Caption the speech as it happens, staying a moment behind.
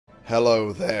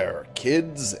Hello there,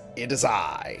 kids. It is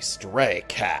I, Stray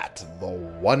Cat, the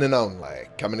one and only,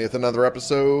 coming with another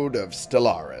episode of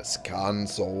Stellaris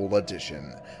Console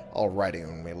Edition. Alrighty,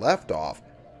 when we left off,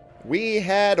 we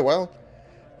had, well,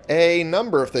 a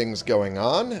number of things going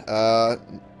on,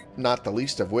 not the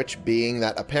least of which being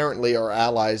that apparently our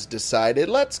allies decided,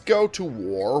 let's go to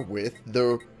war with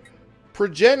the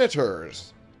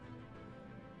progenitors.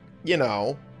 You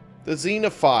know, the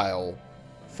xenophile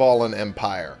fallen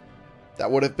empire. That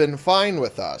would have been fine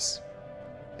with us.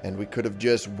 And we could have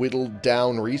just whittled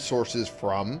down resources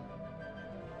from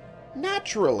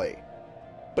naturally.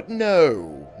 But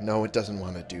no, it doesn't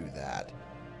want to do that.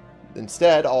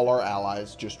 Instead, all our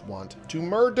allies just want to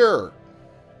murder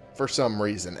for some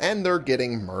reason. And they're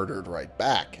getting murdered right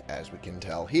back, as we can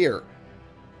tell here.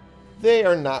 They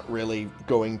are not really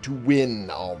going to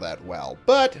win all that well.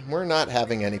 But we're not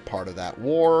having any part of that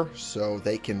war, so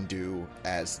they can do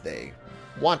as they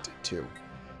want to.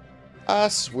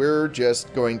 Us, we're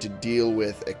just going to deal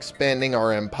with expanding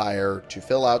our empire to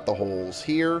fill out the holes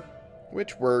here,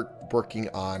 which we're working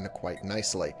on quite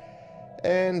nicely.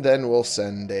 And then we'll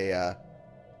send a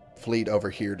fleet over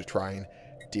here to try and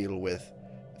deal with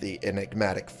the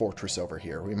enigmatic fortress over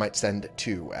here. We might send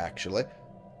two, actually.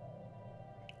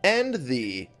 And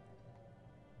the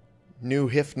new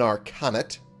Hifnar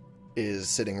Khanate is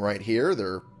sitting right here.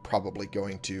 They're probably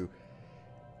going to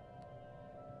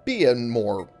be a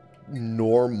more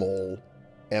normal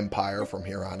empire from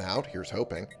here on out. Here's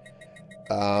hoping.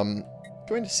 Going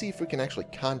to see if we can actually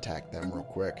contact them real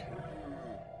quick.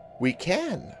 We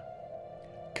can.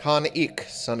 Khan Ik,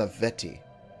 son of Veti.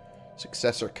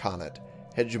 Successor Khanate.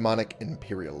 Hegemonic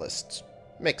imperialists.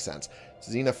 Makes sense.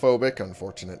 Xenophobic,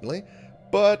 unfortunately.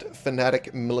 But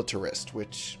fanatic militarist,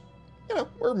 which, you know,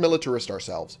 we're militarist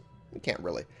ourselves. We can't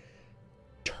really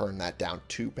turn that down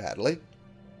too badly.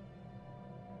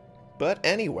 But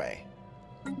anyway,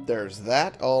 there's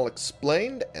that all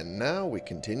explained, and now we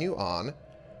continue on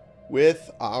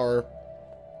with our,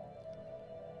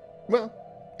 well,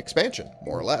 expansion,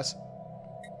 more or less,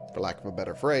 for lack of a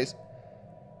better phrase.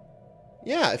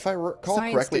 Yeah, if I recall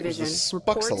correctly, it was the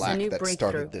Spuxalac that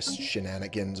started this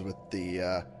shenanigans with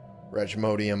the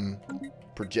Regimodium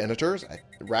progenitors.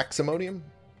 Raximodium?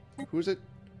 Who's it?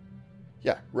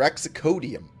 Yeah,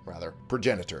 Raxicodium, rather.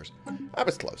 Progenitors. I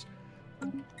was close.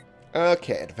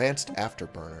 Okay, advanced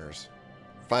afterburners.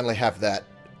 Finally have that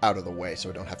out of the way so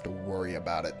I don't have to worry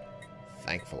about it.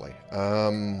 Thankfully.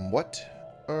 What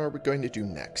are we going to do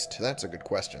next? That's a good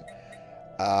question.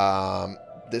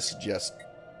 This is just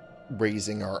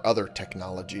raising our other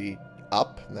technology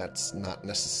up. That's not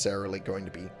necessarily going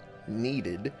to be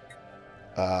needed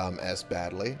as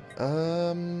badly.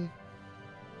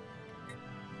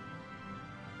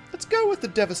 Let's go with the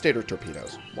Devastator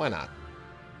torpedoes. Why not?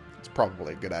 It's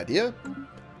probably a good idea.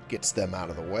 Gets them out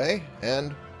of the way,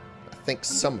 and I think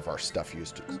some of our stuff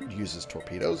uses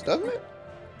torpedoes, doesn't it?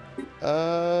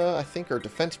 I think our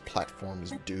defense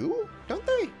platforms do, don't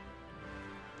they?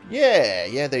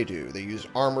 Yeah, they do. They use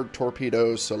armored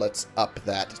torpedoes, so let's up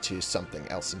that to something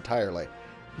else entirely.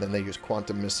 And then they use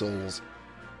quantum missiles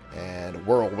and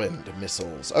whirlwind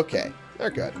missiles. Okay,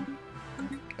 they're good.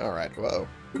 Alright, whoa.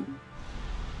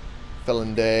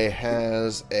 Felonday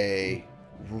has a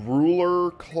ruler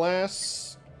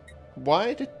class.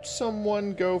 Why did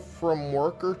someone go from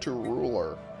worker to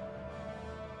ruler?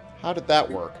 How did that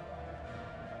work?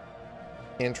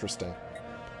 Interesting.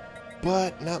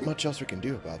 But not much else we can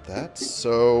do about that,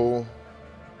 so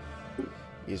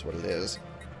is what it is.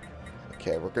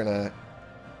 Okay, we're gonna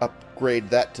upgrade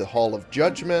that to Hall of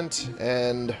Judgment,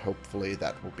 and hopefully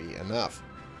that will be enough.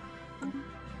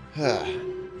 Have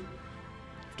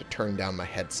to turn down my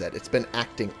headset. It's been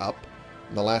acting up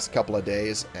in the last couple of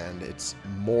days, and it's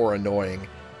more annoying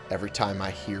every time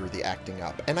I hear the acting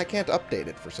up. And I can't update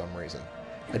it for some reason.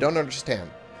 I don't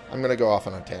understand. I'm going to go off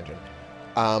on a tangent.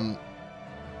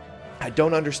 I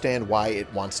don't understand why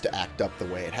it wants to act up the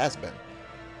way it has been.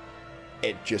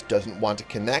 It just doesn't want to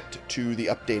connect to the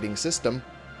updating system,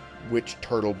 which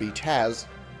Turtle Beach has,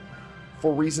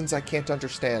 for reasons I can't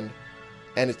understand.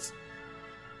 And it's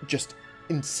just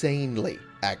insanely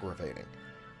aggravating.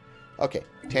 Okay,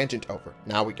 tangent over.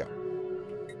 Now we go.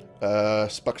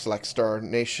 Spuxalac Star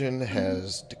Nation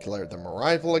has declared them a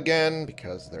rival again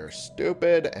because they're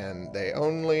stupid and they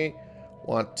only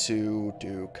want to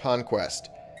do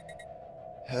conquest.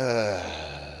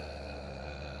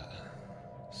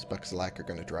 Spuxalac are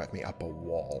going to drive me up a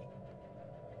wall.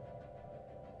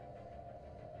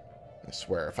 I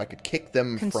swear, if I could kick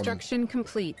them Construction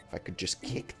complete. If I could just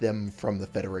kick them from the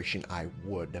Federation, I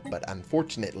would. But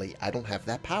unfortunately, I don't have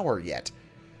that power yet.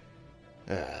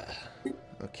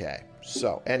 Okay,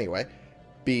 so anyway,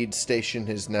 Bead Station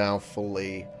is now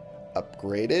fully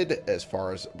upgraded as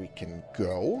far as we can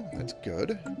go. That's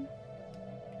good.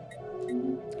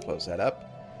 Close that up.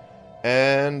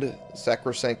 And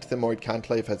Sacrosanct Thymoid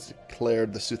Conclave has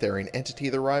declared the Sutherian entity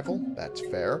the rival. That's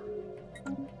fair.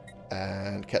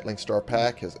 And Kettling Star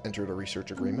Pack has entered a research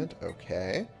agreement.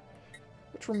 Okay.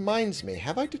 Which reminds me,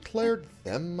 have I declared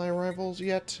them my rivals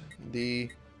yet? The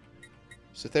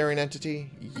Sutherian entity?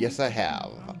 Yes, I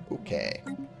have. Okay.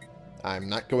 I'm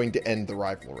not going to end the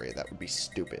rivalry. That would be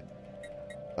stupid.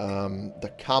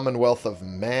 The Commonwealth of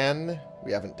Man.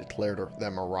 We haven't declared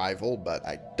them a rival, but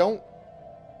I don't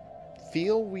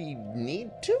feel we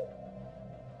need to.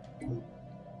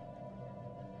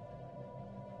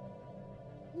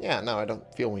 Yeah, no, I don't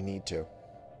feel we need to.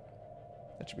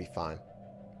 That should be fine.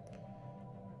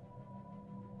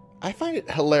 I find it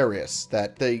hilarious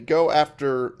that they go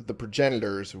after the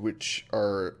progenitors, which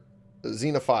are a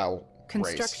xenophile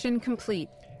Construction race, complete.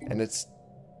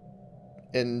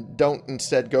 and don't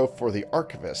instead go for the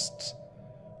archivists,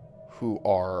 who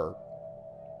are,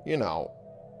 you know,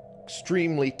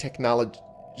 extremely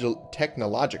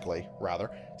technologically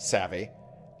savvy,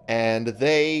 and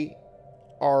they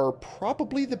are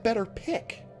probably the better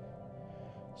pick.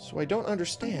 So I don't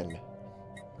understand.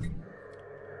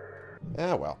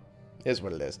 Ah, well. Is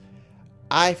what it is.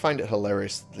 I find it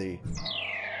hilarious the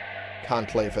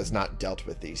Conclave has not dealt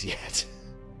with these yet.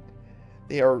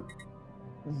 They are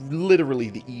literally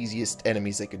the easiest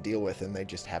enemies they could deal with, and they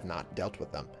just have not dealt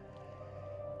with them.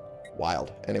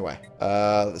 Wild. Anyway,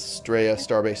 the Straya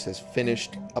Starbase has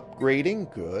finished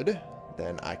upgrading. Good.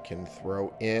 Then I can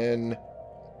throw in a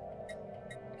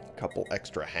couple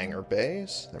extra hangar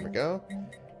bays. There we go.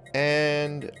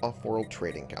 And Off-World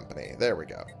Trading Company. There we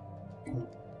go.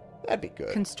 That'd be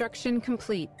good. Construction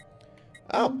complete.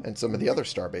 Oh, and some of the other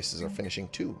starbases are finishing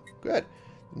too. Good.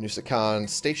 Nusakan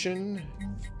Station.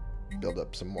 Build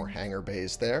up some more hangar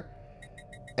bays there.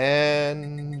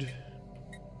 And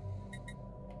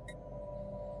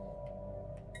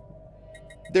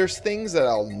there's things that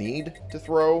I'll need to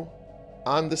throw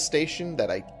on the station that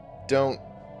I don't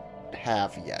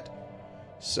have yet.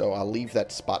 So I'll leave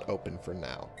that spot open for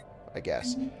now, I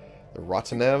guess. The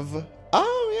Rotanev.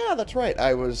 Oh, yeah, that's right.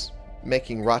 I was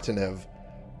making Rotanev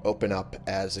open up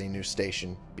as a new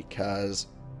station because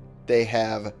they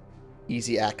have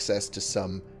easy access to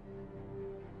some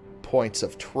points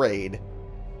of trade,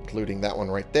 including that one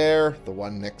right there, the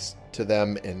one next to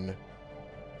them in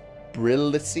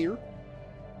Brillisir,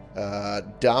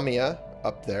 Damia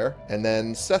up there, and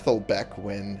then Sethelbeck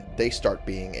when they start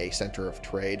being a center of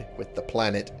trade with the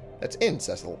planet that's in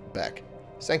Sethelbeck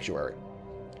Sanctuary.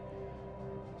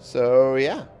 So,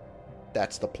 yeah,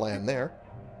 that's the plan there.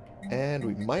 And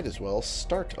we might as well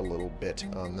start a little bit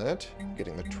on that,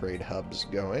 getting the trade hubs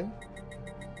going.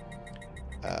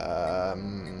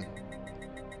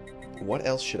 What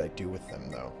else should I do with them,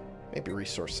 though? Maybe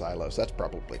resource silos. That's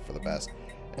probably for the best.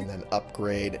 And then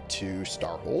upgrade to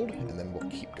Starhold, and then we'll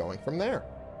keep going from there.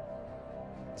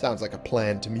 Sounds like a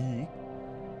plan to me.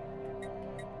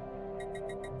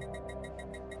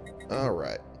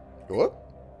 Alright. Whoop.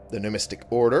 The Numistic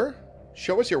Order.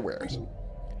 Show us your wares.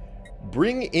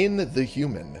 Bring in the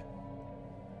human.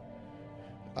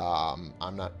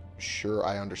 I'm not sure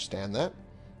I understand that.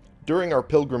 During our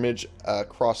pilgrimage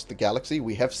across the galaxy,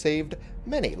 we have saved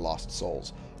many lost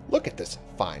souls. Look at this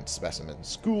fine specimen,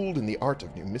 schooled in the art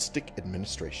of numistic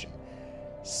administration.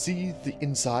 See the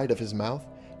inside of his mouth?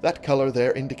 That color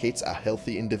there indicates a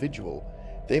healthy individual.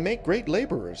 They make great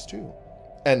laborers, too.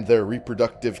 And their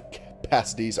reproductive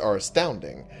capacities are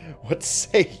astounding. What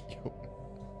say you?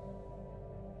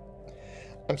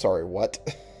 I'm sorry, what?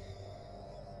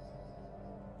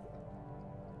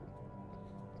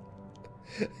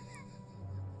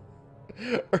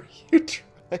 Are you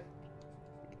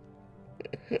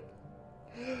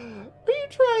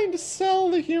trying to sell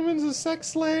the humans as sex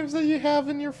slaves that you have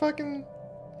in your fucking...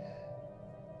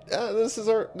 this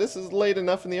is late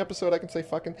enough in the episode I can say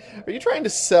fucking. Are you trying to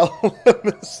sell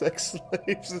them as sex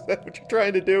slaves? Is that what you're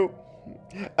trying to do?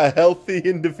 A healthy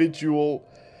individual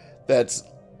that's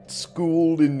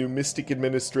schooled in numistic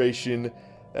administration,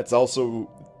 that's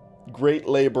also great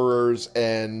laborers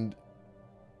and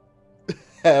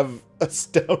have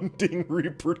astounding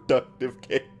reproductive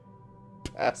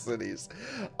capacities.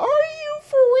 Are you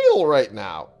for real right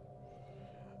now?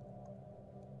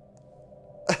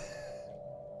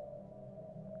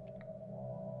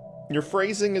 Your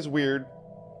phrasing is weird,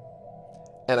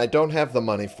 and I don't have the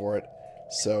money for it,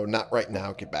 so not right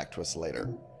now. Get back to us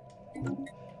later.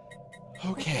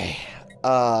 Okay.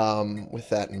 With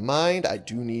that in mind, I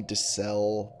do need to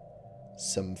sell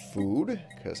some food,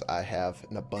 because I have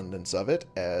an abundance of it,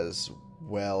 as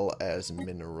well as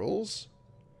minerals.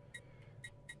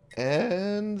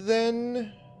 And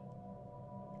then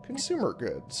consumer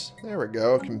goods. There we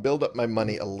go. I can build up my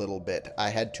money a little bit. I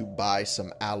had to buy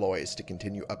some alloys to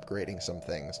continue upgrading some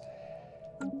things.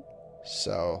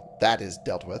 So that is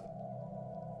dealt with.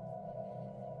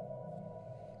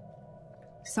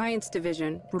 Science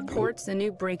Division reports a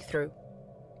new breakthrough.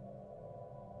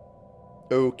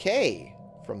 Okay.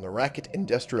 From the Racket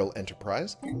Industrial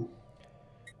Enterprise.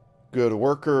 Good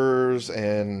workers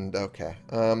and... okay.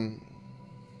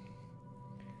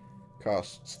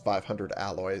 Costs 500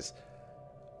 alloys.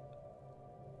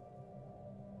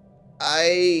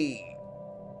 I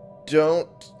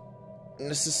don't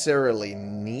necessarily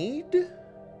need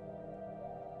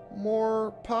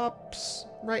more pops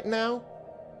right now,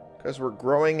 because we're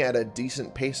growing at a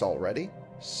decent pace already,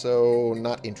 so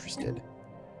not interested.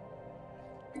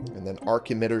 And then arc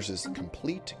emitters is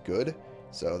complete, good.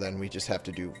 So then we just have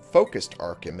to do focused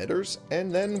arc emitters,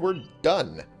 and then we're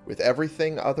done with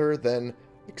everything other than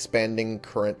expanding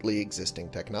currently existing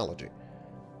technology,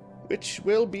 which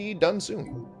will be done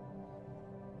soon.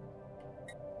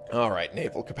 Alright,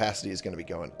 naval capacity is going to be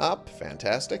going up.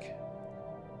 Fantastic.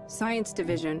 Science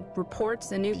Division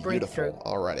reports a new breakthrough. Beautiful.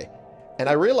 Alrighty. And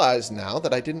I realize now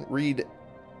that I didn't read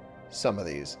some of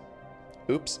these.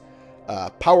 Oops.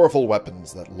 Powerful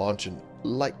weapons that launch an...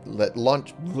 Let's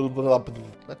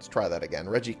try that again.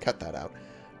 Reggie, cut that out.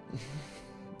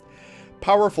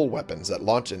 Powerful weapons that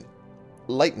launch an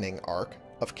lightning arc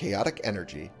of chaotic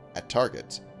energy at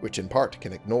targets, which in part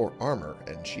can ignore armor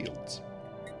and shields.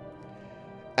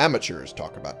 Amateurs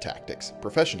talk about tactics,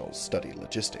 professionals study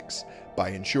logistics.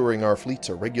 By ensuring our fleets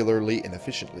are regularly and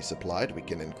efficiently supplied, we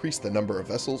can increase the number of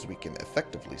vessels we can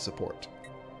effectively support.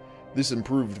 This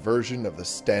improved version of the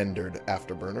standard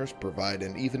afterburners provide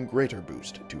an even greater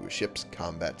boost to a ship's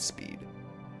combat speed.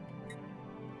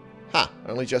 Ha!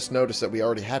 I only just noticed that we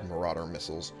already had Marauder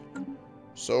missiles.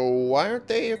 So why aren't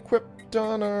they equipped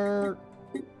on our...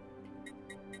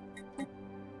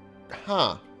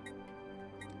 Huh.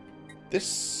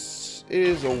 This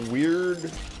is a weird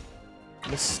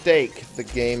mistake the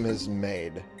game has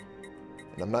made.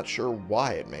 And I'm not sure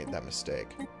why it made that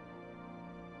mistake.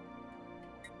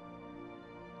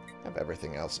 Have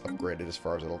everything else upgraded as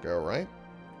far as it'll go, right?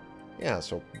 Yeah,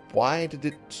 so why did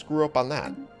it screw up on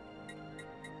that?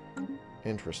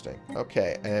 Interesting.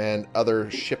 Okay, and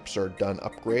other ships are done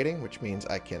upgrading, which means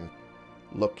I can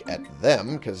look at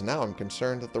them, because now I'm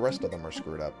concerned that the rest of them are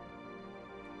screwed up.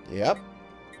 Yep.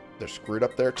 They're screwed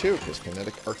up there too, because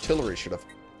kinetic artillery should have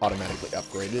automatically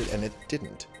upgraded, and it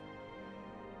didn't.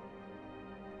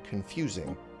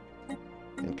 Confusing.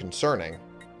 And concerning.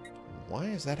 Why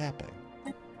is that happening?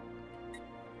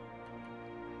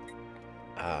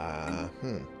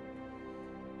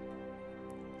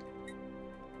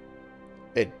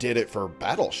 It did it for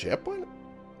Battleship? What?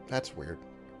 That's weird.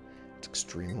 It's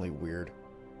extremely weird.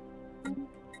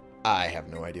 I have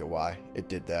no idea why it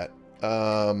did that.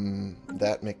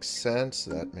 That makes sense.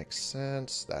 That makes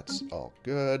sense. That's all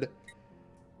good.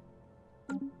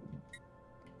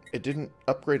 It didn't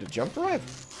upgrade a jump drive?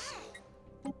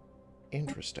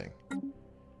 Interesting.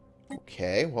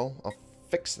 Okay, well, I'll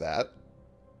fix that.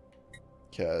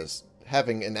 Because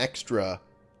having an extra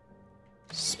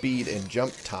speed and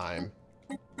jump time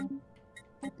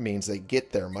means they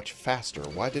get there much faster.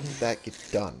 Why didn't that get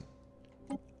done?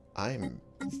 I'm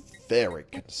very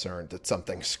concerned that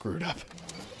something screwed up.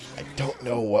 I don't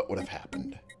know what would have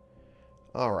happened.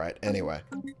 Alright, anyway.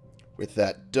 With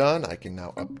that done, I can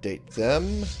now update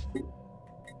them.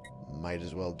 Might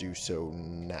as well do so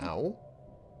now.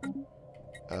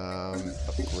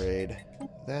 Upgrade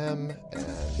them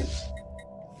and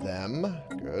them.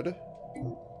 Good.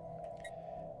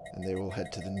 And they will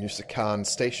head to the Nusakan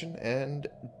station and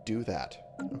do that.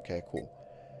 Okay, cool.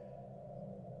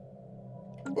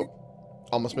 Oh,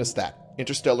 almost missed that.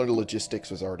 Interstellar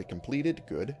logistics was already completed.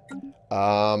 Good.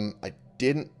 I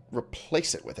didn't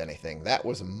replace it with anything. That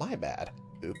was my bad.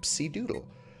 Oopsie doodle.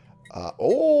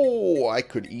 Oh, I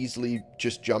could easily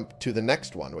just jump to the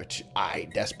next one, which I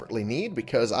desperately need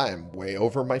because I am way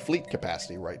over my fleet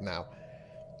capacity right now.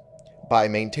 By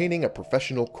maintaining a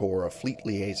professional core of fleet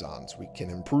liaisons, we can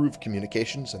improve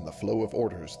communications and the flow of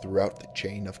orders throughout the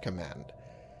chain of command,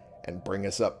 and bring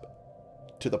us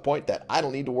up to the point that I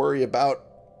don't need to worry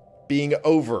about being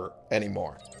over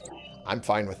anymore. I'm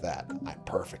fine with that. I'm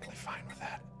perfectly fine with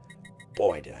that.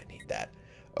 Boy, did I need that.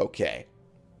 Okay.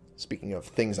 Speaking of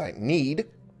things I need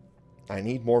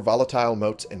more volatile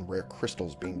motes and rare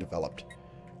crystals being developed.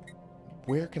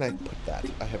 Where can I put that?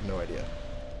 I have no idea.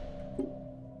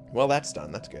 Well, that's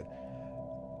done. That's good.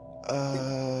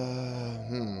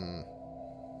 I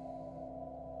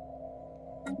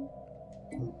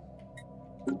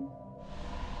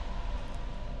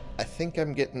think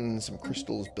I'm getting some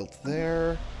crystals built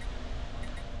there.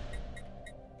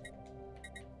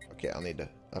 Okay, I'll need to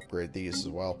upgrade these as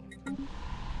well.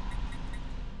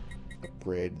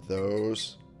 Upgrade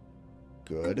those.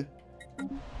 Good.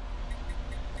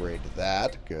 Upgrade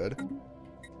that. Good.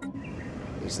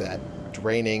 Is that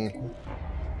draining?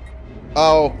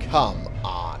 Oh, come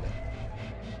on.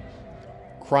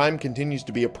 Crime continues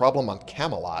to be a problem on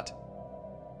Camelot.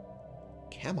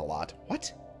 Camelot?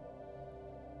 What?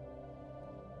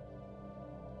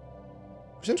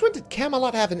 Since when did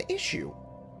Camelot have an issue?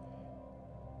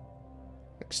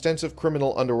 Extensive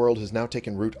criminal underworld has now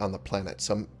taken root on the planet.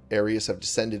 Some areas have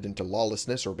descended into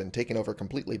lawlessness or been taken over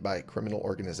completely by criminal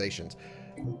organizations.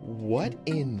 What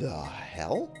in the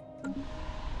hell?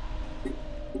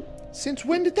 Since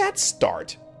when did that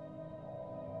start?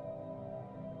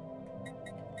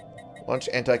 Launch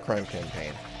anti-crime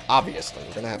campaign. Obviously,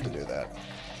 we're going to have to do that.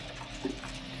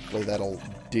 Hopefully that'll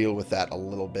deal with that a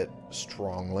little bit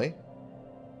strongly.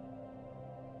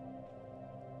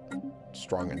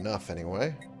 Strong enough,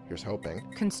 anyway. Here's hoping.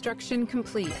 Construction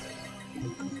complete.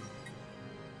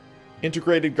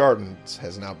 Integrated Gardens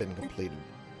has now been completed.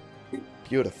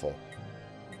 Beautiful.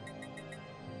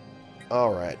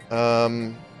 Alright,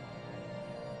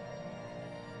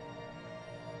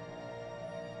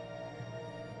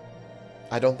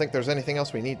 I don't think there's anything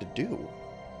else we need to do.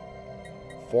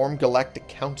 Form Galactic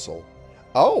Council.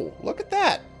 Oh, look at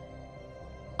that!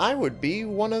 I would be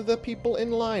one of the people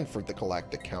in line for the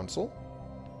Galactic Council.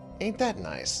 Ain't that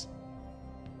nice?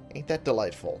 Ain't that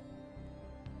delightful?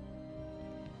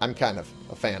 I'm kind of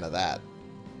a fan of that.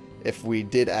 If we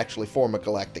did actually form a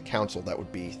Galactic Council, that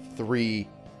would be three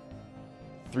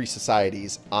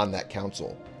societies on that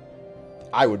council.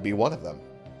 I would be one of them.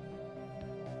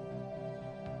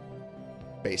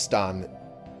 Based on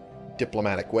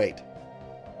diplomatic weight.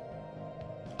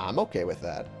 I'm okay with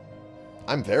that.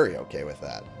 I'm very okay with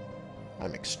that.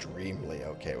 I'm extremely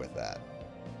okay with that.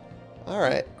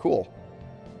 Alright, cool.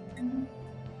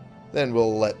 Then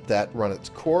we'll let that run its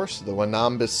course. The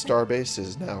Wanambis starbase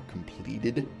is now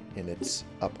completed in its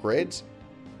upgrades.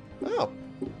 Oh.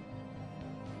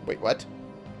 Wait, what?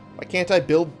 Why can't I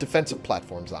build defensive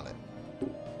platforms on it?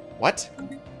 What?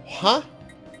 Huh?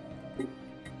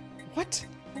 What?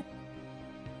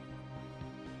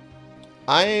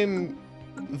 I'm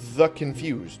the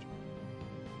confused.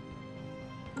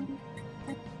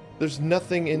 There's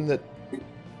nothing in the...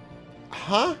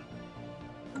 Huh?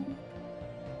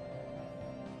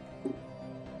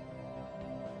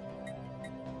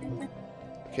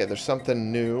 Okay, there's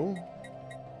something new.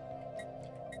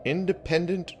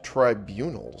 Independent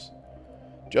tribunals.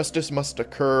 Justice must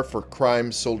occur for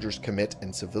crimes soldiers commit,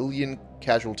 and civilian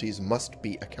casualties must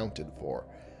be accounted for.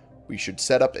 We should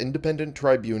set up independent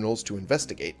tribunals to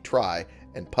investigate, try,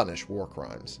 and punish war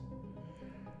crimes.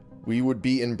 We would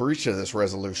be in breach of this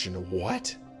resolution.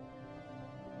 What?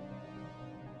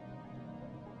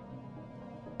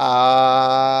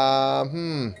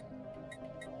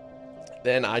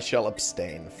 Then I shall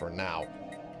abstain for now.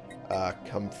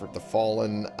 Comfort the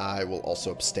Fallen, I will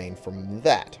also abstain from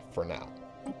that for now.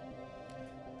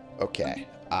 Okay.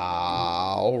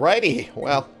 Alrighty.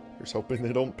 Well, here's hoping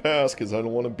they don't pass, because I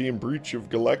don't want to be in breach of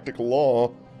galactic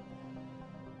law.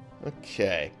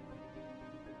 Okay.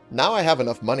 Now I have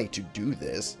enough money to do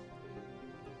this.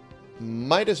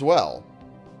 Might as well.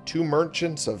 2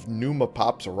 merchants of Numa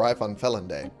Pops arrive on Felon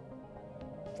Day.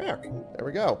 Fair. There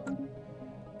we go.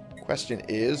 Question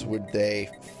is, would they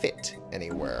fit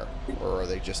anywhere? Or are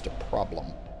they just a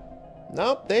problem?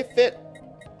 Nope, they fit.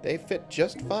 They fit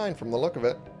just fine from the look of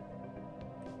it.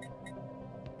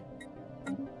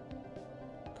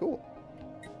 Cool.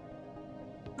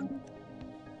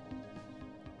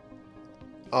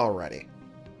 Alrighty.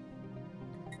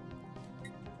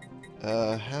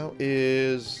 How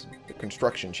is the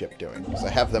construction ship doing? Because I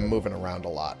have them moving around a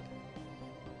lot.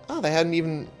 Oh, they hadn't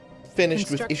even finished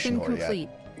with Ishnor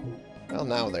yet. Well,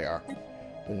 now they are.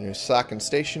 The new Sakan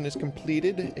station is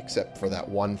completed, except for that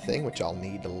one thing, which I'll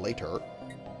need later.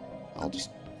 I'll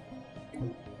just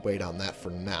wait on that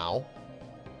for now.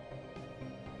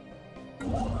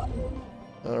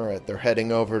 Alright, they're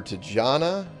heading over to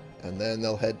Jana, and then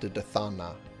they'll head to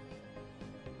Dathana.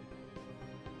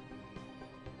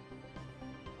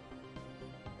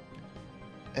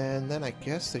 And then I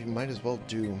guess they might as well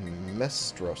do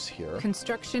Mestros here.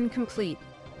 Construction complete.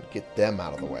 Get them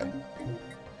out of the way.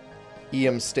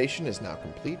 EM station is now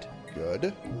complete.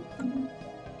 Good.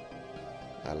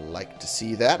 I like to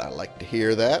see that. I like to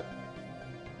hear that.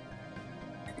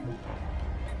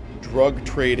 Drug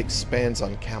trade expands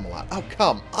on Camelot. Oh,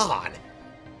 come on!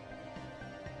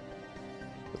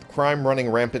 With crime running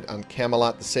rampant on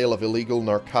Camelot, the sale of illegal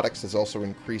narcotics has also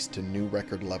increased to new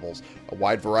record levels. A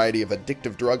wide variety of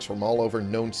addictive drugs from all over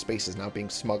known space is now being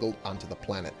smuggled onto the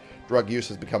planet. Drug use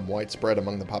has become widespread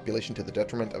among the population to the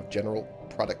detriment of general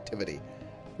productivity.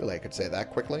 Really, I could say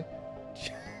that quickly?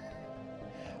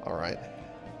 Alright.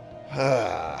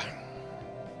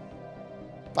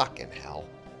 Fucking hell.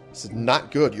 This is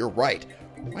not good, you're right.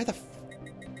 Why the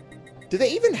do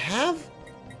they even have...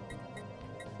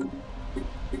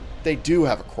 They do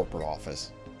have a corporate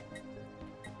office.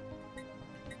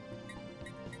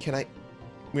 Can I...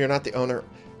 We are not the owner.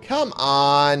 Come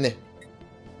on!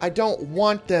 I don't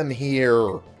want them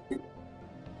here.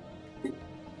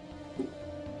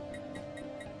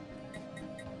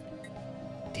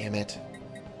 Damn it.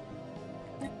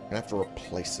 I'm gonna have to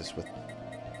replace this with...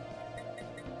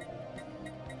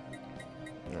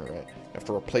 Alright. I have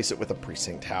to replace it with a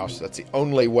precinct house. That's the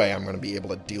only way I'm going to be able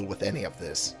to deal with any of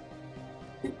this.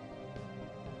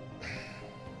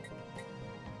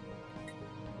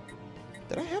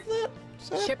 Did I have that?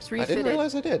 Ships I refitted. didn't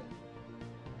realize I did.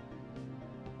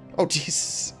 Oh,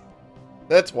 Jesus.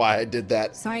 That's why I did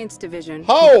that. Science Division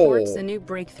Oh! reports a new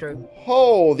breakthrough.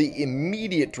 Oh, the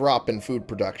immediate drop in food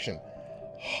production.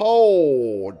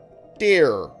 Oh,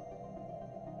 dear.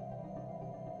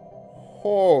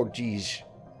 Oh, geez.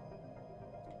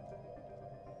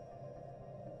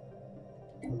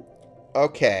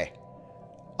 Okay.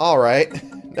 Alright.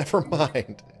 Never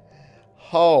mind.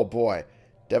 Oh, boy.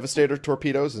 Devastator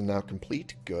torpedoes is now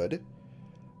complete. Good.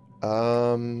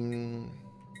 What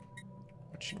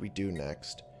should we do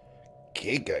next?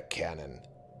 Giga cannon.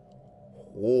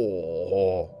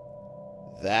 Oh,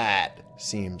 that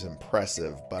seems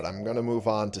impressive, but I'm going to move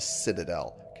on to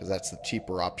Citadel, because that's the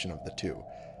cheaper option of the two.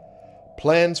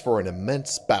 Plans for an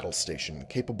immense battle station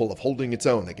capable of holding its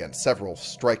own against several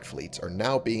strike fleets are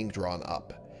now being drawn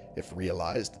up. If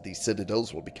realized, these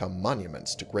citadels will become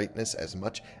monuments to greatness as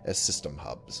much as system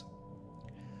hubs.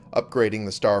 Upgrading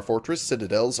the Star Fortress,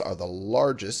 citadels are the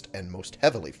largest and most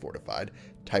heavily fortified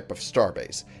type of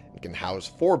starbase and can house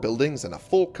 4 buildings and a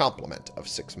full complement of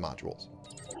 6 modules.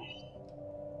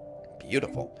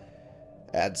 Beautiful.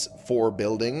 Adds 4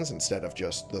 buildings instead of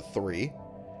just the 3.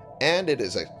 And it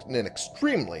is an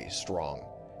extremely strong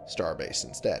starbase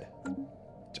instead,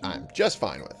 which I'm just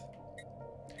fine with.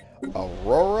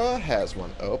 Aurora has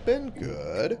one open.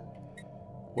 Good.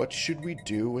 What should we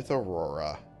do with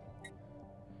Aurora?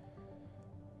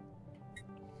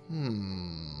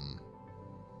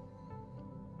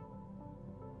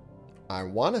 I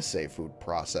want to say food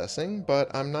processing,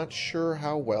 but I'm not sure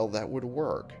how well that would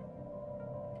work.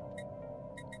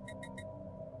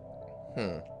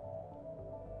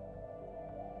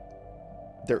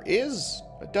 There is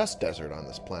a dust desert on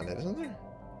this planet, isn't there?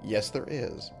 Yes, there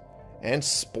is. And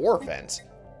spore vents.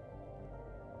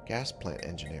 Gas plant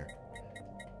engineer.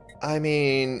 I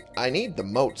mean, I need the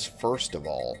moats first of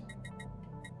all.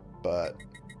 But...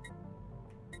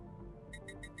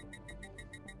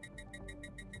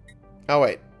 oh,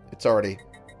 wait. It's already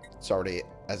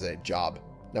as a job.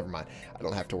 Never mind. I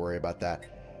don't have to worry about that.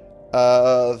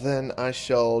 Then I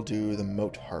shall do the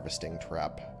moat harvesting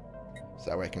trap. So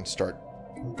that way I can start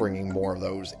bringing more of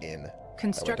those in.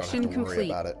 Construction that way I don't have to worry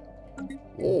complete. about it.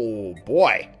 Oh,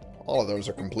 boy. All of those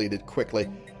are completed quickly.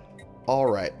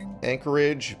 Alright.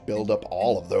 Anchorage. Build up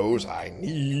all of those. I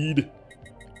need.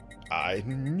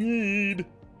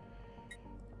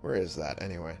 Where is that,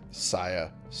 anyway? Saya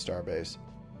Starbase.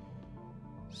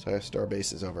 Saya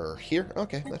Starbase is over here.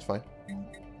 Okay, that's fine.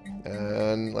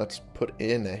 And let's put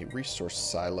in a resource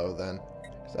silo then.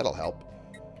 'Cause that'll help.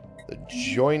 The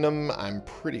Joinum, I'm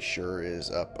pretty sure,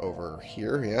 is up over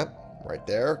here. Yep, right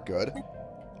there. Good.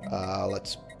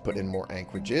 Let's put in more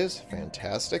anchorages.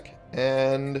 Fantastic.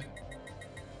 And...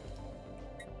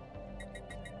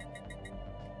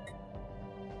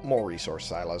 more resource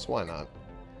silos. Why not?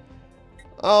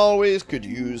 Always could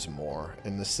use more.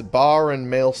 And the Sibar and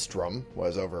Maelstrom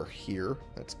was over here.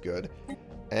 That's good.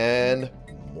 And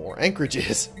more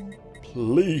anchorages.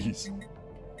 Please.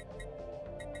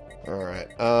 Alright.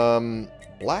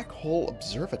 Black Hole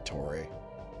Observatory.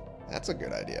 That's a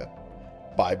good idea.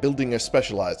 By building a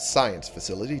specialized science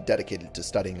facility dedicated to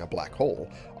studying a black hole,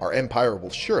 our empire will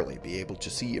surely be able to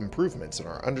see improvements in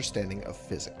our understanding of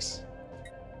physics.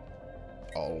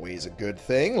 Always a good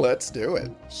thing. Let's do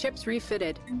it. Ships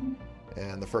refitted.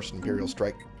 And the first Imperial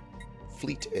Strike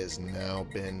fleet is now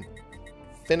been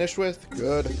finished with.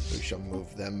 Good. We shall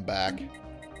move them back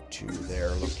to their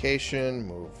location.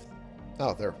 Move...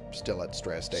 oh, they're still at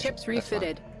Straya Station. Ships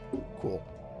refitted. Cool.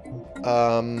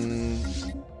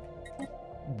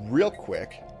 real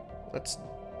quick, let's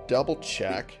double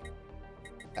check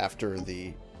after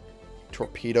the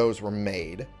torpedoes were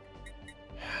made.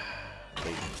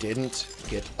 They didn't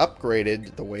get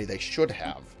upgraded the way they should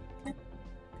have.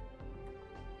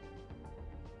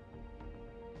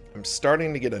 I'm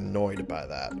starting to get annoyed by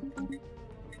that.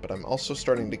 But I'm also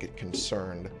starting to get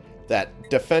concerned that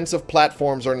defensive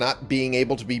platforms are not being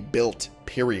able to be built,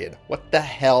 period. What the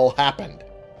hell happened?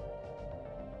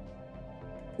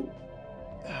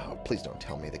 Oh, please don't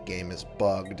tell me the game is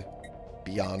bugged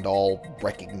beyond all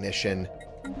recognition.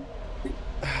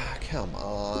 Come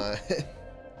on.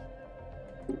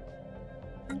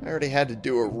 I already had to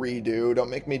do a redo. Don't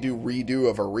make me do redo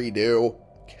of a redo.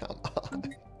 Come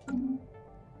on.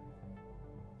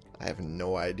 I have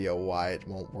no idea why it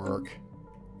won't work.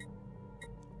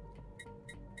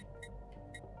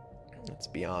 It's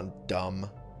beyond dumb.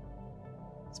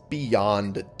 It's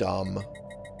beyond dumb.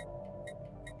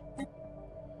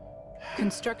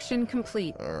 Construction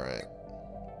complete. Alright.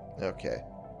 Okay.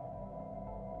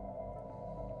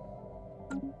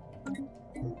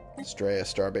 Straya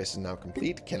Starbase is now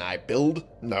complete. Can I build?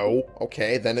 No.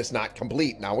 Okay, then it's not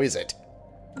complete. Now is it?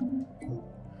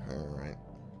 Alright.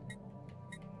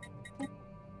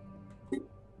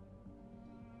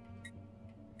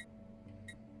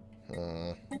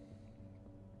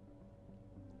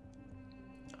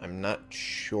 I'm not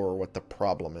sure what the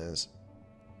problem is.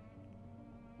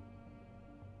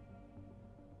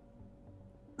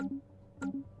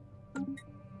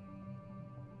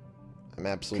 I'm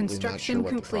absolutely not sure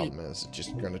what the problem is. It's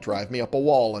just going to drive me up a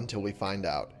wall until we find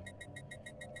out.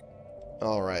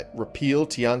 Alright. Repeal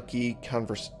Tianqi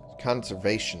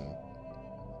Conservation.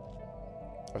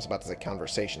 I was about to say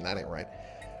conversation. That ain't right.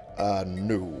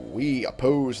 No. We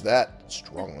oppose that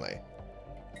strongly.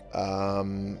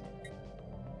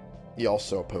 You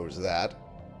also oppose that.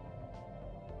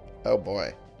 Oh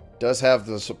boy. Does have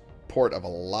the support of a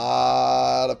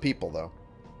lot of people, though.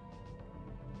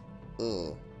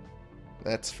 Ugh.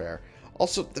 That's fair.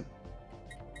 Also, the...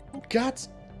 God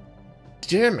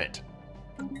damn it.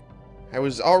 I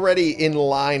was already in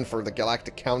line for the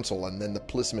Galactic Council, and then the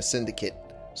Plasma Syndicate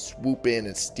swoop in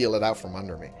and steal it out from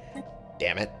under me.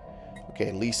 Damn it.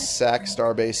 Okay, Lee Sack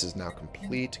Starbase is now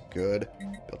complete. Good.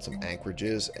 Built some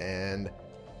anchorages and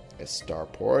a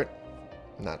starport.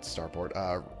 Not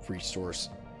starport, resource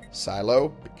silo,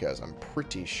 because I'm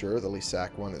pretty sure the Lee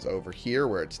Sack one is over here,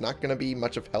 where it's not going to be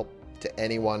much of help to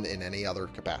anyone in any other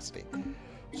capacity.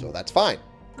 So that's fine.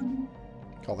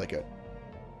 Call that good.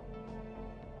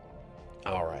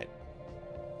 Alright.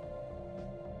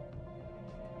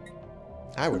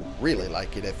 I would really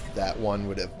like it if that one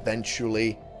would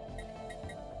eventually...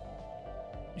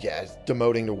 Yeah, it's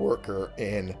demoting to worker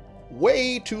in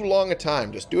way too long a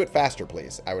time. Just do it faster,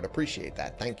 please. I would appreciate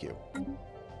that. Thank you.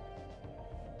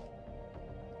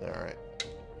 Alright.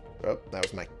 Oh, that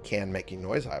was my can making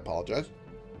noise. I apologize.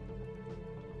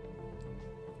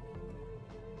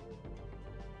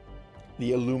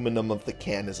 The aluminum of the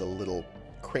can is a little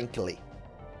crinkly.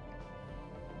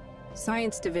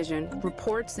 Science Division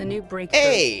reports a new breakthrough.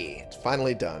 Hey! It's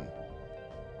finally done.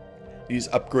 These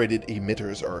upgraded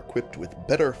emitters are equipped with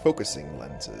better focusing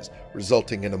lenses,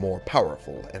 resulting in a more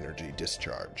powerful energy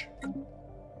discharge.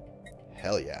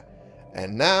 Hell yeah.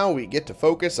 And now we get to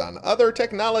focus on other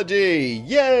technology!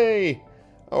 Yay!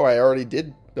 Oh, I already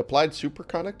did applied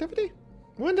superconductivity?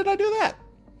 When did I do that?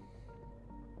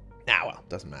 Ah, well,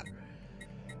 doesn't matter.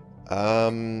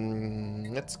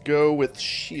 Let's go with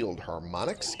shield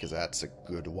harmonics, because that's a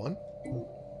good one.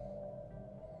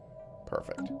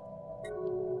 Perfect.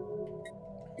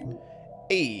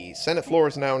 Hey, Senate floor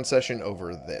is now in session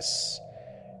over this.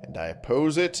 And I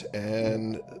oppose it,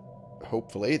 and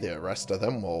hopefully the rest of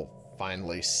them will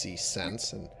finally see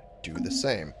sense and do the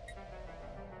same.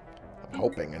 I'm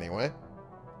hoping, anyway.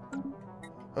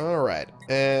 Alright,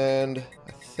 and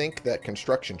I think that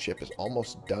construction ship is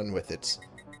almost done with its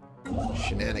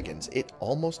shenanigans. It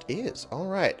almost is.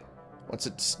 Alright. Once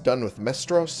it's done with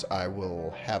Mestros, I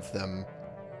will have them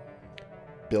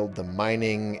build the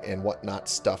mining and whatnot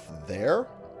stuff there.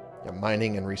 A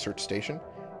mining and research station.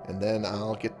 And then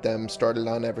I'll get them started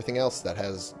on everything else that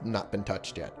has not been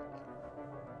touched yet.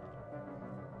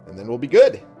 And then we'll be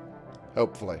good.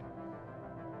 Hopefully.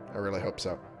 I really hope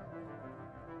so.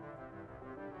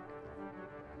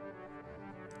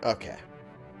 Okay.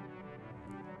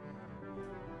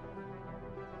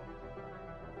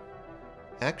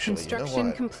 Actually, Construction you know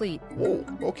what? complete. Whoa,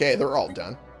 okay, they're all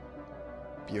done.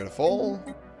 Beautiful.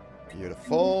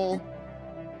 Beautiful.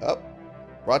 Oh,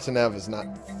 Ratanev is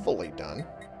not fully done.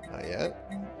 Not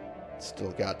yet.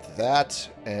 Still got that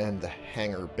and the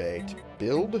hangar bay to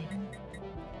build.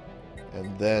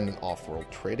 And then an off-world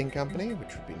trading company,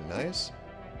 which would be nice.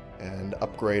 And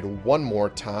upgrade one more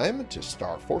time to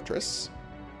Star Fortress.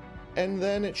 And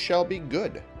then it shall be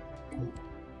good.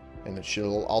 And it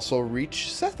shall also reach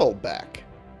Sethelback.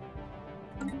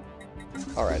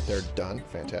 Alright, they're done.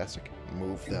 Fantastic.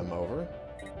 Move them over.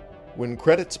 When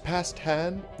credits past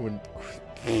hand...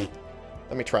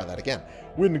 Let me try that again.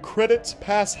 When credits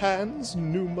pass hands,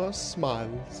 Numa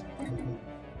smiles.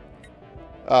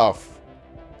 Oh,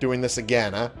 doing this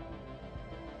again, huh?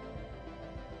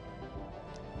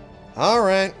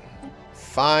 Alright.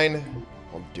 Fine.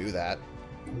 I'll do that.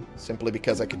 Simply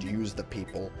because I could use the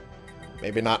people.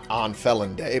 Maybe not on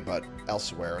Felon Day, but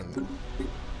elsewhere in the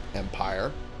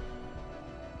Empire.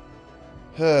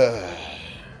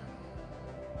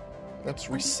 Let's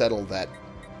resettle that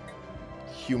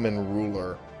human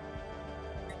ruler.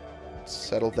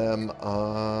 Settle them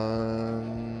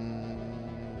on...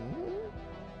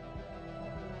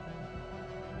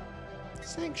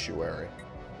 Sanctuary.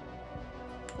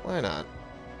 Why not?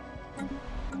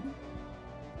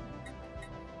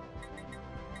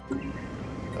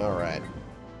 Alright.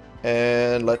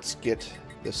 And let's get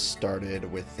this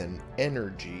started with an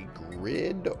energy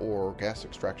grid or gas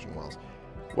extraction wells.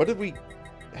 What did we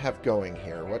have going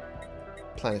here? What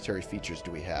planetary features do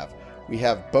we have? We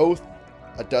have both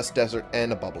a dust desert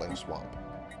and a bubbling swamp.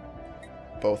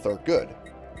 Both are good.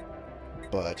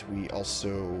 But we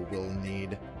also will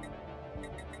need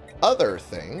other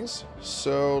things.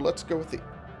 So let's go with the...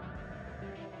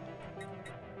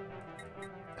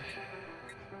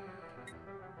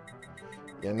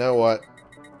 You know what?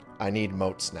 I need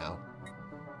moats now.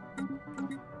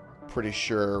 Pretty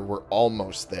sure we're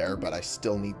almost there, but I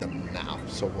still need them now.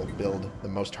 So we'll build the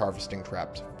most harvesting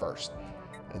traps first.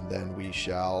 And then we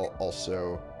shall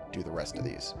also do the rest of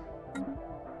these.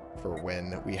 For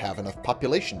when we have enough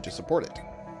population to support it.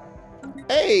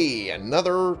 Hey!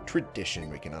 Another tradition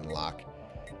we can unlock.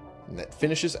 And that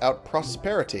finishes out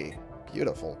prosperity.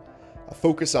 Beautiful. A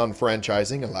focus on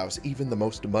franchising allows even the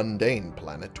most mundane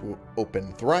planet to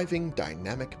open thriving,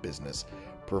 dynamic business,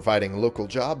 providing local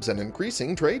jobs and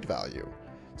increasing trade value.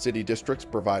 City districts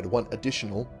provide one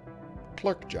additional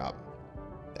clerk job.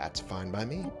 That's fine by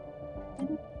me.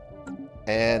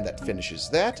 And that finishes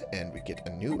that, and we get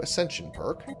a new Ascension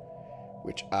perk,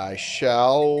 which I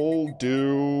shall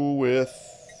do with...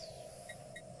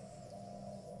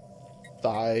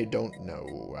 I don't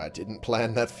know. I didn't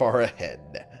plan that far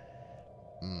ahead.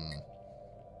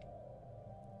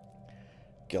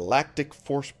 Galactic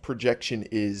force projection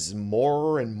is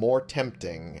more and more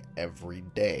tempting every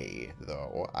day,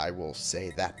 though, I will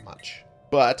say that much.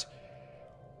 But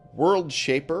World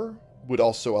Shaper would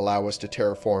also allow us to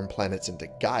terraform planets into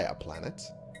Gaia planets.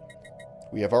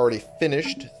 We have already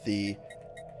finished the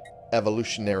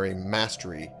evolutionary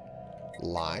mastery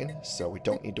line, so we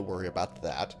don't need to worry about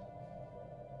that.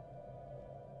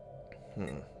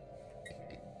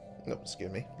 Oh,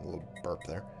 excuse me. A little burp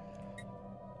there.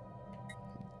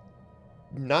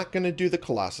 Not going to do the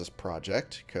Colossus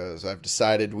project, because I've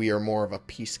decided we are more of a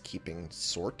peacekeeping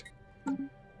sort.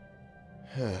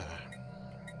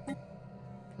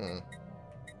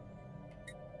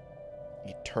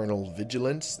 Eternal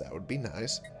Vigilance, that would be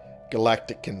nice.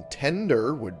 Galactic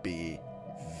Contender would be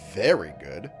very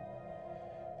good.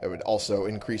 It would also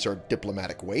increase our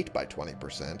diplomatic weight by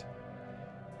 20%.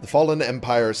 The fallen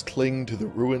empires cling to the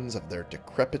ruins of their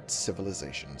decrepit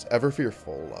civilizations, ever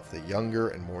fearful of the younger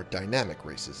and more dynamic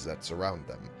races that surround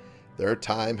them. Their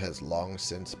time has long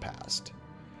since passed.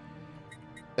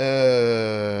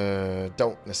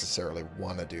 Don't necessarily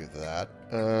want to do that.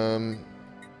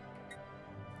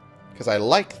 Because I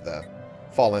like the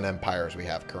fallen empires we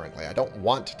have currently. I don't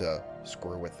want to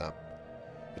screw with them.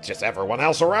 It's just everyone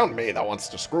else around me that wants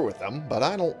to screw with them, but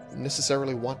I don't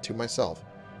necessarily want to myself.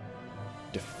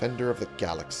 Defender of the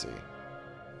Galaxy.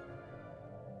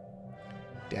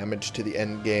 Damage to the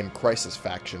endgame crisis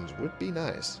factions would be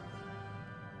nice.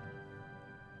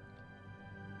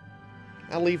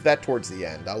 I'll leave that towards the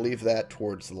end. I'll leave that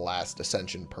towards the last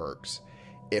Ascension perks.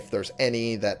 If there's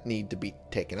any that need to be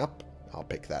taken up, I'll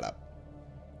pick that up.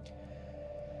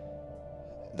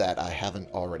 That I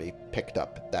haven't already picked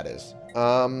up, that is.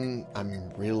 I'm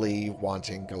really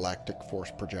wanting Galactic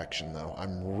Force Projection, though.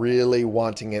 I'm really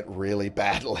wanting it really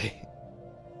badly.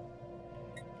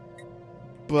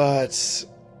 But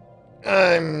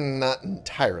I'm not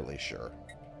entirely sure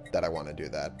that I want to do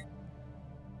that.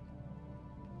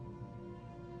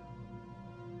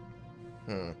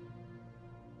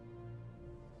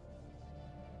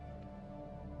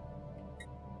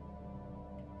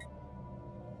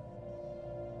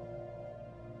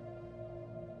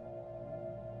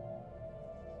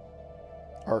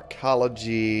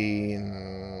 Arcology...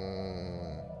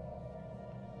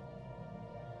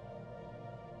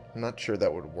 I'm not sure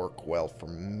that would work well for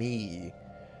me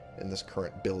in this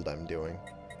current build I'm doing.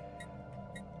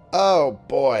 Oh,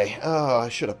 boy. Oh, I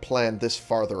should have planned this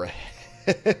farther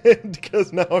ahead,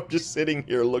 because now I'm just sitting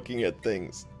here looking at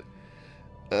things.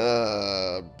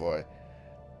 Boy.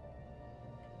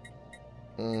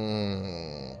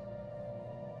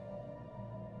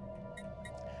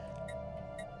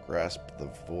 Grasp the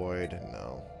void.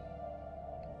 No.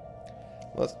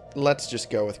 Let's just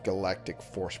go with galactic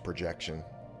force projection.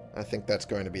 I think that's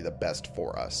going to be the best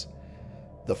for us.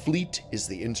 The fleet is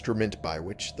the instrument by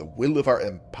which the will of our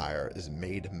empire is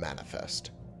made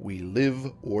manifest. We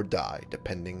live or die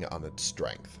depending on its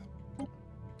strength.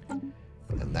 And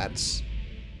that's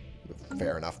a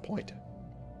fair enough point.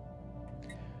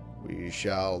 We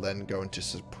shall then go into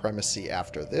supremacy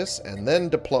after this, and then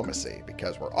diplomacy,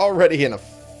 because we're already in a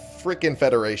freaking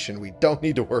federation. We don't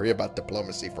need to worry about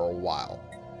diplomacy for a while.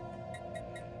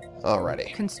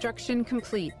 Alrighty. Construction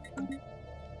complete.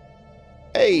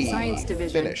 Hey, Science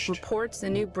Division finished. reports a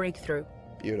new breakthrough.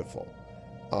 Beautiful.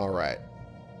 Alright.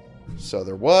 So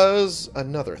there was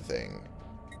another thing.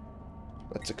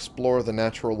 Let's explore the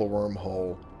natural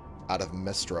wormhole out of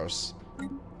Mestros,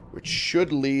 which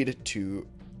should lead to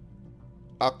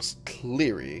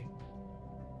Oxcleary.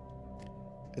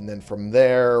 And then from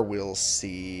there, we'll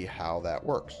see how that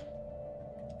works.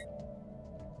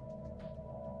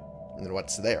 And then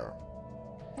what's there?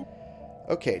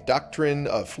 Okay, Doctrine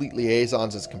of Fleet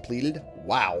Liaisons is completed.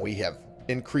 Wow, we have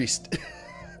increased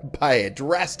by a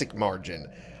drastic margin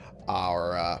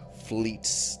our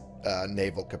fleet's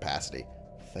naval capacity.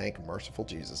 Thank merciful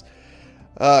Jesus.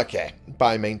 Okay,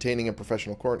 by maintaining a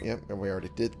professional court. Yep, and we already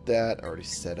did that. I already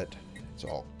said it. It's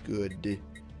all good.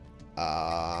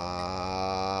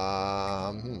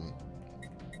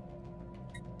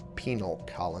 Penal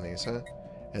colonies, huh?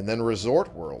 And then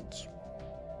resort worlds.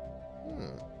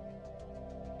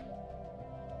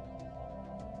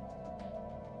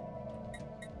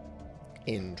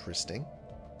 Interesting.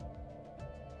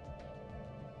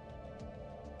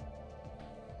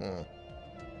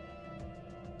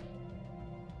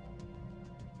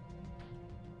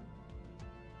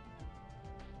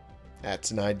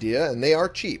 That's an idea, and they are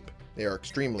cheap. They are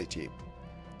extremely cheap.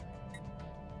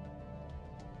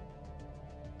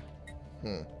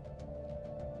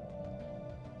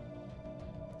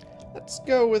 Let's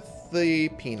go with the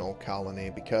penal colony,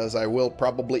 because I will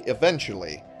probably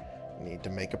eventually need to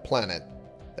make a planet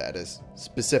that is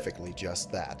specifically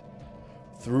just that.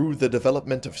 Through the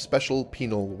development of special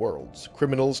penal worlds,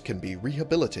 criminals can be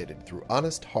rehabilitated through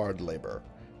honest, hard labor.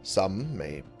 Some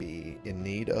may be in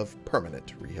need of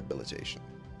permanent rehabilitation.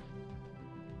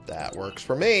 That works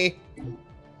for me.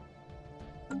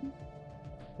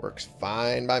 Works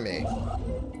fine by me.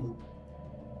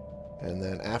 And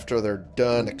then after they're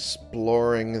done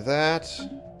exploring that,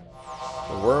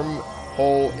 the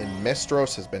wormhole in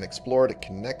Mestros has been explored. It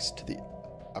connects to the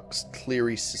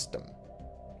Oxcleary system.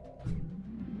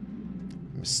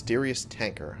 Mysterious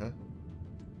tanker, huh?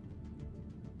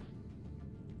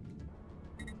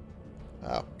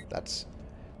 Oh, that's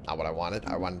not what I wanted.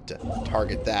 I wanted to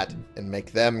target that and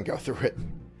make them go through it.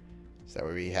 So that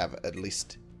way we have at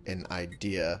least an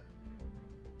idea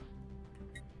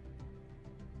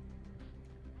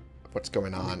of what's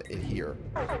going on in here.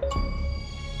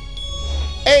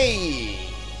 Hey!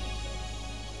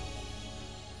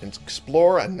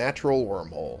 Explore a natural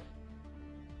wormhole.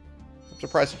 I'm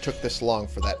surprised it took this long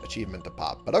for that achievement to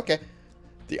pop, but okay.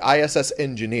 The ISS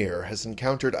engineer has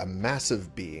encountered a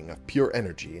massive being of pure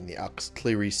energy in the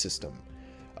Oxcleary system.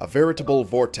 A veritable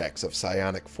vortex of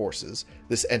psionic forces,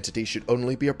 this entity should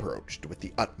only be approached with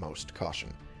the utmost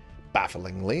caution.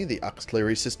 Bafflingly, the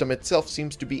Oxcleary system itself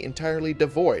seems to be entirely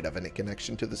devoid of any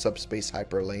connection to the subspace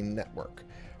hyperlane network.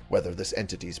 Whether this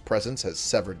entity's presence has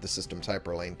severed the system's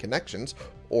hyperlane connections,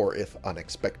 or if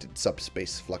unexpected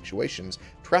subspace fluctuations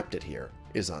trapped it here,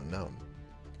 is unknown.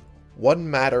 One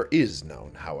matter is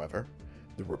known, however.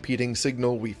 The repeating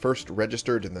signal we first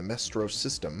registered in the Mestros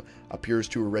system appears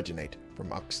to originate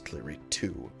from Oxcleary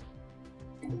 2.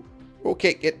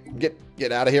 Okay, get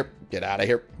out of here. Get out of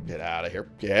here. Get out of here.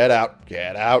 Get out.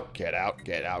 Get out. Get out.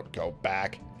 Get out. Go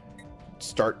back.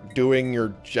 Start doing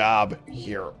your job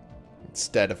here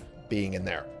instead of being in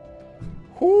there.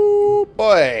 Whoo,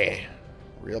 boy.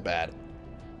 Real bad.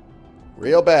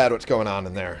 Real bad what's going on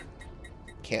in there.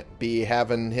 Can't be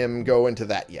having him go into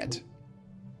that yet.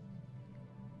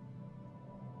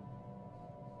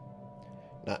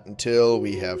 Not until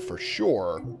we have for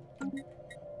sure.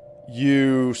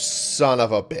 You son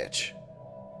of a bitch.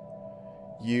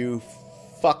 You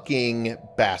fucking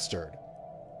bastard.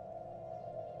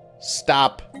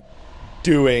 Stop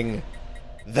doing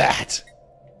that.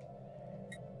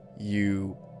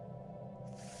 You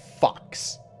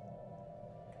fucks.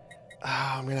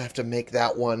 Oh, I'm gonna have to make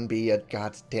that one be a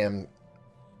goddamn...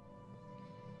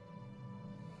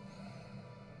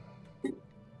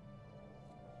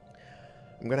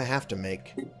 I'm gonna have to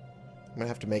make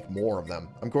more of them.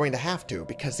 I'm going to have to,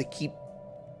 because they keep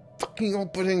fucking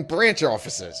opening branch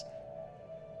offices.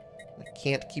 I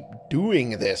can't keep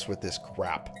doing this with this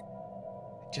crap.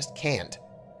 I just can't.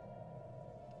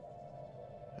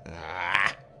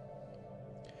 Ah.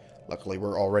 Luckily,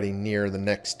 we're already near the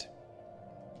next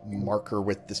marker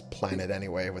with this planet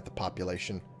anyway, with the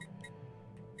population.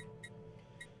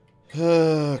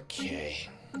 Okay.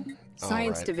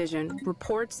 Science Division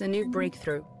reports a new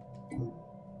breakthrough.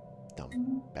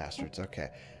 Dumb bastards. Okay.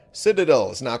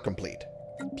 Citadel is now complete.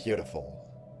 Beautiful.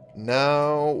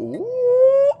 Now...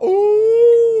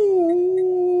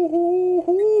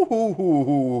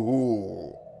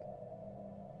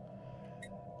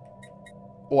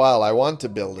 While I want to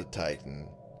build a Titan,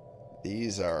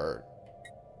 these are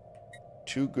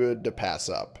too good to pass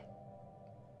up.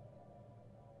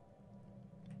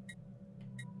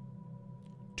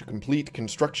 To complete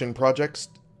construction projects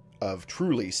of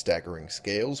truly staggering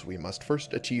scales, we must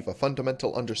first achieve a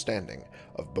fundamental understanding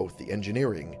of both the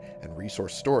engineering and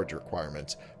resource storage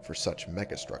requirements for such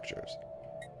megastructures.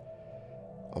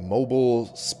 A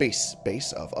mobile space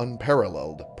base of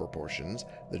unparalleled proportions,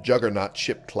 the Juggernaut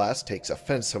ship class takes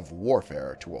offensive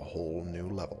warfare to a whole new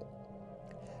level.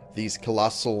 These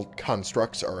colossal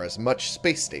constructs are as much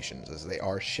space stations as they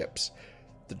are ships.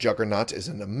 The Juggernaut is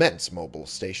an immense mobile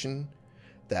station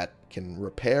that can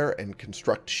repair and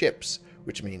construct ships,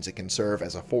 which means it can serve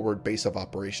as a forward base of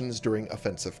operations during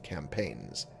offensive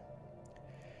campaigns.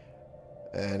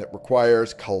 And it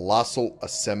requires colossal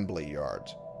assembly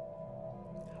yards.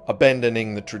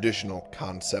 Abandoning the traditional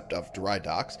concept of dry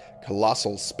docks,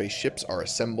 colossal spaceships are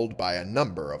assembled by a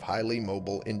number of highly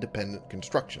mobile independent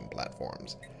construction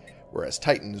platforms, whereas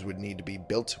Titans would need to be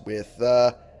built with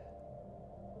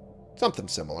something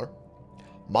similar.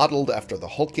 Modeled after the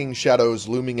hulking shadows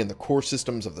looming in the core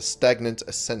systems of the stagnant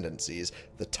ascendancies,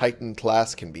 the Titan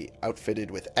class can be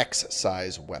outfitted with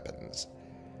X-size weapons.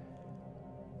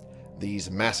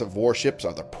 These massive warships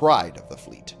are the pride of the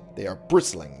fleet. They are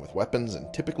bristling with weapons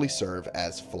and typically serve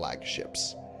as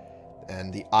flagships.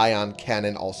 And the ion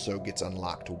cannon also gets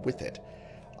unlocked with it.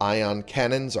 Ion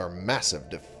cannons are massive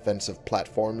defensive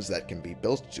platforms that can be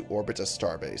built to orbit a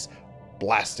starbase,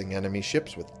 blasting enemy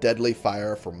ships with deadly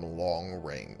fire from long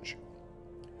range.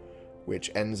 Which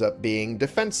ends up being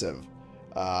defensive.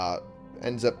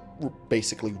 Ends up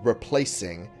basically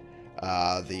replacing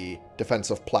the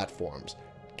defensive platforms.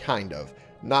 Kind of.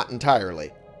 Not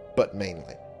entirely, but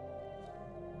mainly.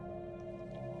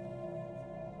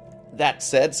 That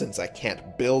said, since I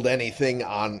can't build anything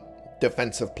on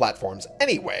defensive platforms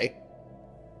anyway,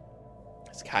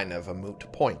 it's kind of a moot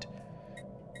point.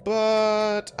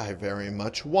 But I very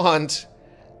much want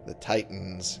the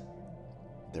Titans.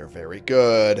 They're very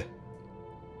good.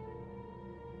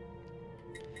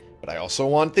 But I also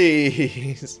want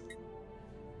these.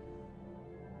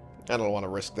 I don't want to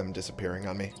risk them disappearing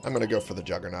on me. I'm going to go for the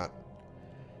Juggernaut.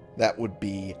 That would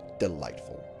be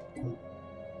delightful.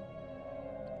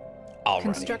 Alrighty.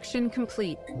 Construction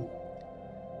complete.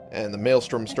 And the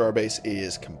Maelstrom Starbase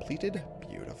is completed.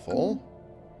 Beautiful.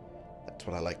 That's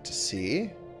what I like to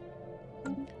see.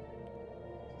 Does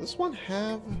this one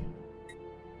have...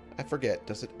 I forget.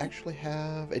 Does it actually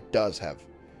have... It does have.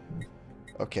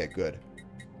 Okay, good.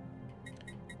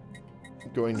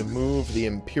 I'm going to move the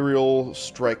Imperial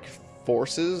Strike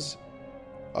Forces.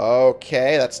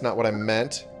 Okay, that's not what I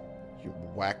meant. You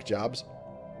whack jobs.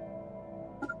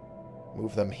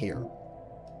 Move them here.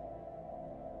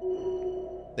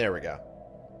 There we go.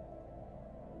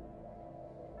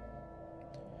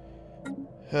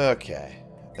 Okay.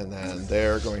 And then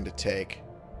they're going to take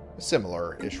a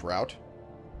similar-ish route.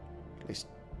 At least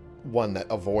one that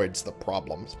avoids the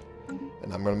problems.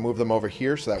 And I'm going to move them over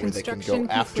here so that way they can go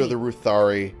after the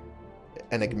Ruthari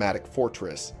enigmatic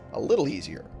fortress a little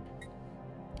easier.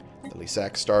 The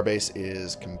Lysac Starbase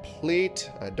is complete.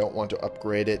 I don't want to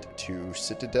upgrade it to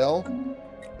Citadel.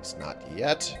 At least not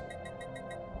yet.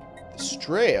 The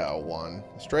Straya one,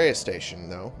 the Straya station,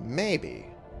 though, maybe.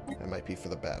 That might be for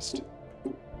the best.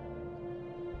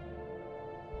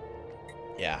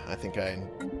 Yeah, I think I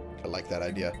like that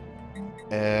idea.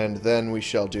 And then we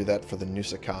shall do that for the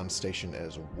Nusakan station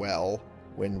as well,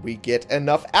 when we get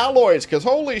enough alloys, because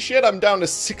holy shit, I'm down to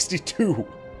 62.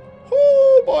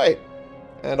 Oh boy!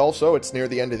 And also, it's near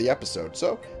the end of the episode,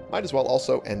 so might as well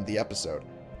also end the episode.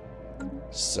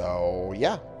 So,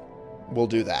 yeah, we'll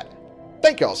do that.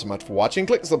 Thank you all so much for watching.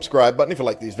 Click the subscribe button if you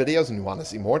like these videos and you want to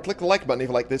see more. Click the like button if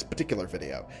you like this particular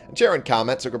video. And share and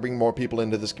comment so we can bring more people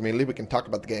into this community. We can talk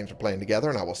about the games we're playing together,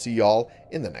 and I will see you all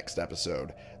in the next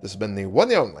episode. This has been the one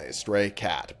and only Stray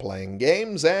Cat, playing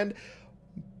games and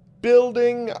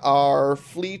building our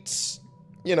fleets,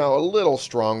 you know, a little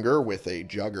stronger with a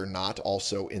juggernaut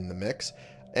also in the mix.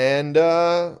 And,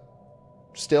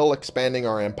 still expanding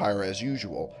our empire as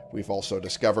usual. We've also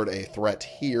discovered a threat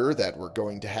here that we're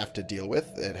going to have to deal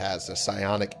with. It has a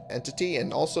psionic entity,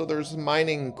 and also there's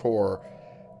mining core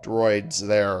droids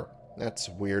there. That's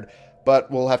weird. But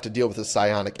we'll have to deal with a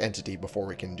psionic entity before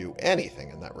we can do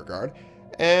anything in that regard.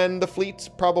 And the fleet's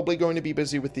probably going to be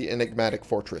busy with the enigmatic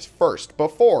fortress first,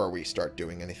 before we start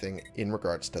doing anything in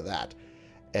regards to that.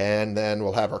 And then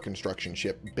we'll have our construction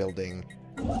ship building,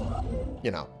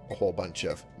 you know, a whole bunch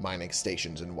of mining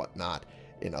stations and whatnot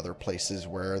in other places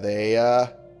where they,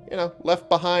 you know, left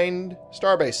behind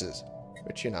starbases.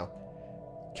 Which, you know,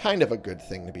 kind of a good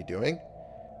thing to be doing.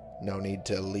 No need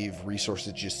to leave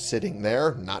resources just sitting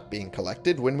there, not being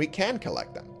collected, when we can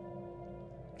collect them.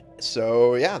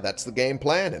 So, yeah, that's the game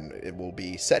plan, and it will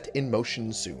be set in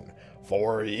motion soon.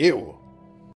 For you!